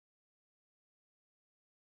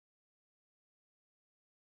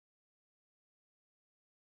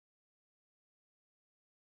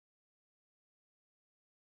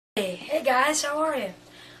Hey guys, how are you?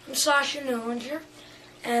 I'm Sasha Newlinger,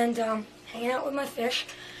 and hanging out with my fish.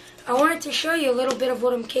 I wanted to show you a little bit of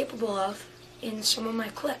what I'm capable of in some of my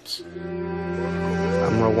clips.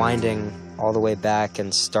 I'm rewinding all the way back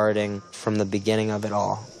and starting from the beginning of it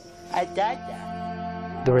all.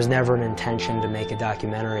 There was never an intention to make a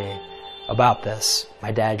documentary about this.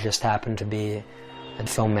 My dad just happened to be a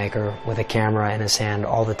filmmaker with a camera in his hand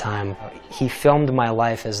all the time. He filmed my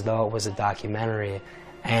life as though it was a documentary,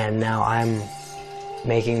 and now I'm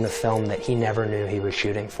making the film that he never knew he was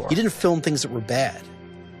shooting for. You didn't film things that were bad.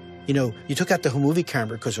 You know, you took out the home movie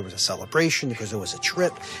camera because there was a celebration, because there was a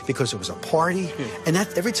trip, because there was a party. And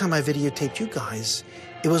that every time I videotaped you guys,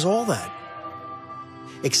 it was all that.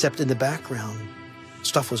 Except in the background,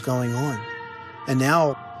 stuff was going on. And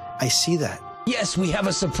now I see that. Yes, we have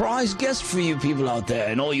a surprise guest for you people out there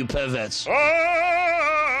and all you perverts.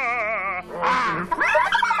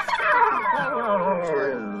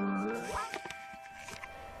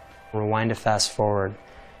 Rewind to Fast Forward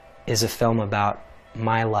is a film about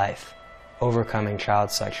my life overcoming child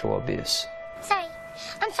sexual abuse. Sorry.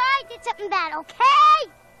 I'm sorry I did something bad,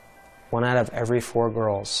 okay? 1 out of every 4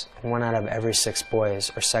 girls and 1 out of every 6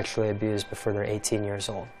 boys are sexually abused before they're 18 years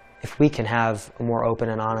old. If we can have a more open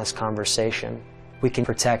and honest conversation, we can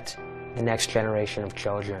protect the next generation of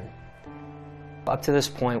children. Up to this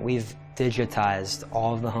point, we've digitized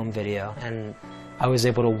all of the home video, and I was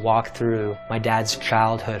able to walk through my dad's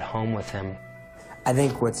childhood home with him. I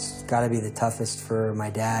think what's got to be the toughest for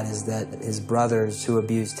my dad is that his brothers who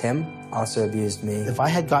abused him also abused me. If I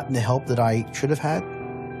had gotten the help that I should have had,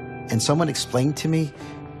 and someone explained to me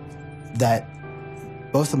that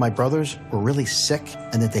both of my brothers were really sick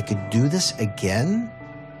and that they could do this again,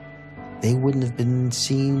 they wouldn't have been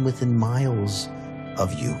seen within miles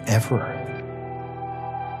of you ever.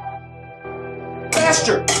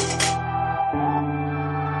 Faster!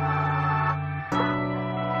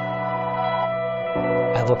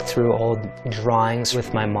 I looked through old drawings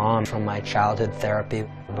with my mom from my childhood therapy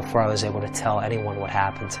before I was able to tell anyone what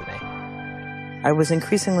happened to me. I was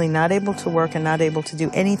increasingly not able to work and not able to do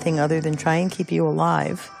anything other than try and keep you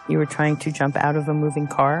alive. You were trying to jump out of a moving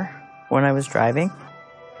car when I was driving.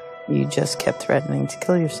 You just kept threatening to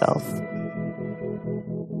kill yourself.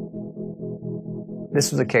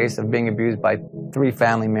 This was a case of being abused by 3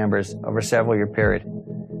 family members over a several-year period.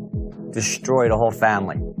 Destroyed a whole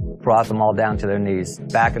family. Brought them all down to their knees.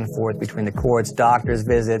 Back and forth between the courts, doctors'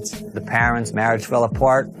 visits, the parents, marriage fell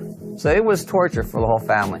apart. So it was torture for the whole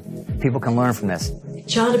family. People can learn from this.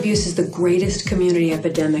 Child abuse is the greatest community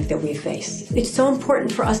epidemic that we face. It's so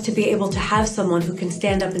important for us to be able to have someone who can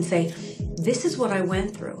stand up and say, this is what I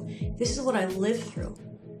went through. This is what I lived through.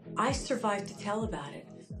 I survived to tell about it.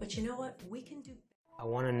 But you know what? We can do... I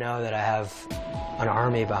want to know that I have an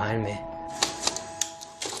army behind me.